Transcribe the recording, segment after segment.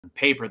On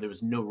paper, there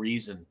was no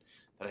reason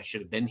that I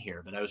should have been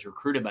here, but I was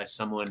recruited by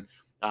someone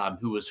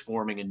who was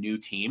forming a new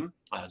team.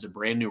 It was a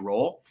brand new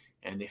role,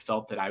 and they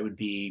felt that I would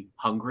be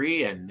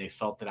hungry, and they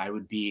felt that I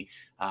would be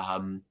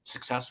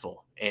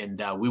successful,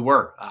 and we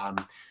were.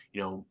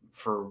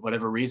 For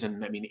whatever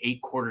reason, I mean,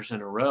 8 quarters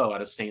in a row out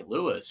of St.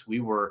 Louis,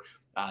 we were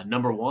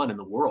 #1 in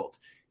the world.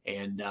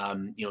 And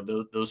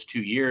those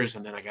 2 years,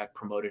 and then I got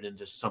promoted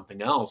into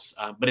something else.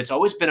 But it's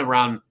always been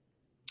around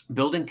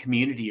building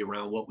community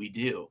around what we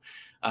do.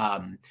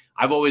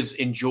 I've always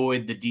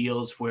enjoyed the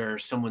deals where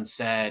someone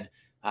said,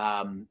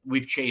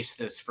 we've chased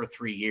this for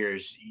 3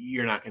 years,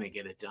 you're not going to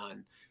get it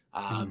done.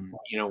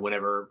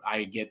 Whenever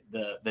I get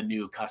the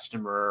new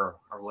customer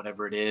or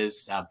whatever it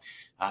is,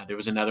 there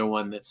was another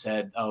one that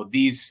said, oh,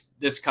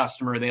 this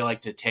customer, they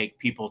like to take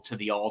people to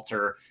the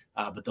altar,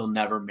 but they'll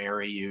never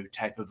marry you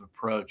type of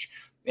approach.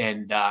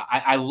 And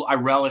I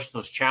relish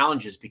those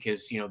challenges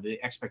because, the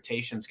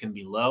expectations can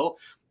be low.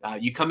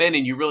 You come in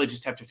and you really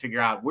just have to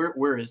figure out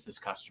where is this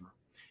customer?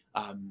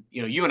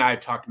 You and I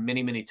have talked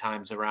many, many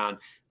times around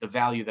the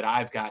value that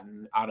I've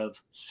gotten out of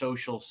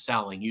social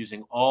selling,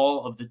 using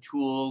all of the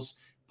tools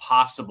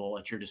possible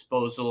at your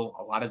disposal,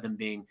 a lot of them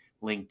being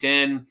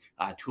LinkedIn,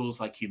 tools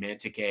like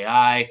Humantic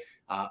AI,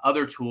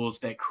 other tools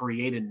that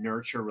create and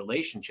nurture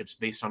relationships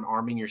based on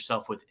arming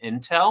yourself with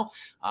intel,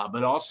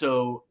 but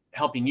also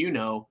helping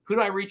who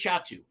do I reach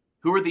out to?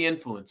 Who are the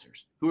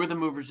influencers? Who are the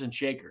movers and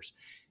shakers?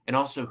 And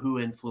also who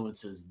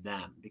influences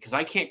them? Because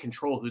I can't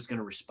control who's going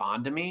to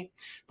respond to me.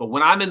 But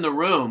when I'm in the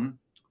room,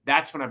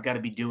 that's when I've got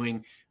to be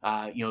doing,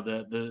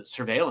 the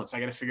surveillance. I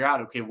got to figure out,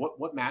 okay,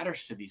 what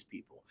matters to these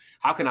people?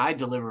 How can I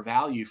deliver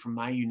value from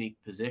my unique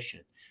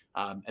position?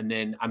 And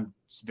then I'm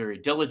very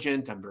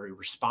diligent. I'm very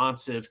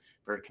responsive,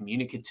 very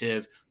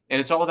communicative. And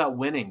it's all about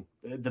winning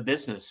the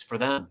business for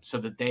them so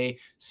that they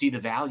see the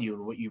value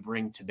in what you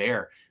bring to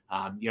bear.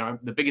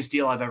 The biggest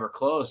deal I've ever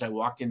closed, I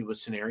walked into a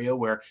scenario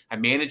where I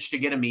managed to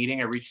get a meeting.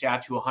 I reached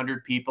out to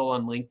 100 people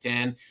on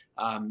LinkedIn,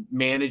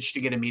 managed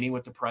to get a meeting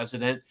with the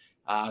president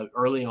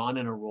early on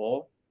in a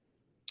role.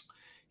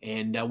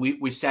 And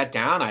we sat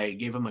down. I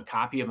gave him a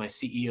copy of my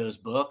CEO's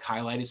book,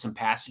 highlighted some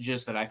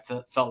passages that I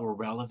felt were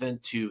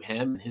relevant to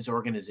him and his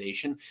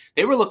organization.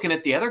 They were looking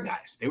at the other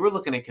guys. They were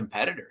looking at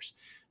competitors.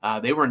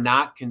 They were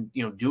not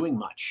doing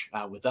much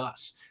with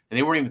us, and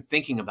they weren't even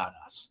thinking about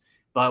us.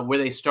 But where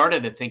they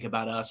started to think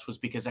about us was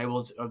because I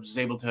was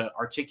able to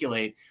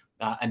articulate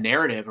a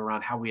narrative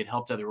around how we had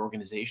helped other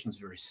organizations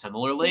very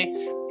similarly,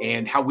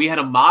 and how we had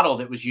a model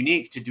that was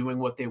unique to doing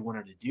what they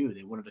wanted to do.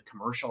 They wanted to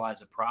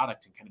commercialize a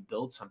product and kind of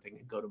build something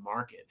and go to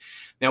market.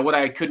 Now, what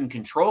I couldn't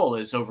control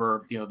is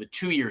over the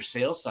 2-year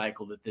sales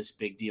cycle that this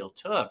big deal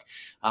took.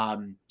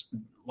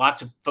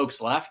 Lots of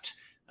folks left.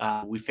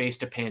 We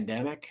faced a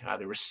pandemic.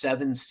 There were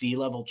 7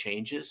 C-level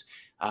changes.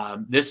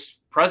 This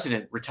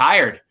president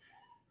retired.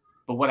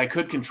 But what I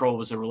could control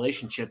was the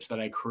relationships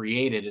that I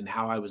created and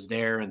how I was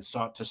there and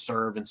sought to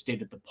serve and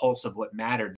stayed at the pulse of what mattered.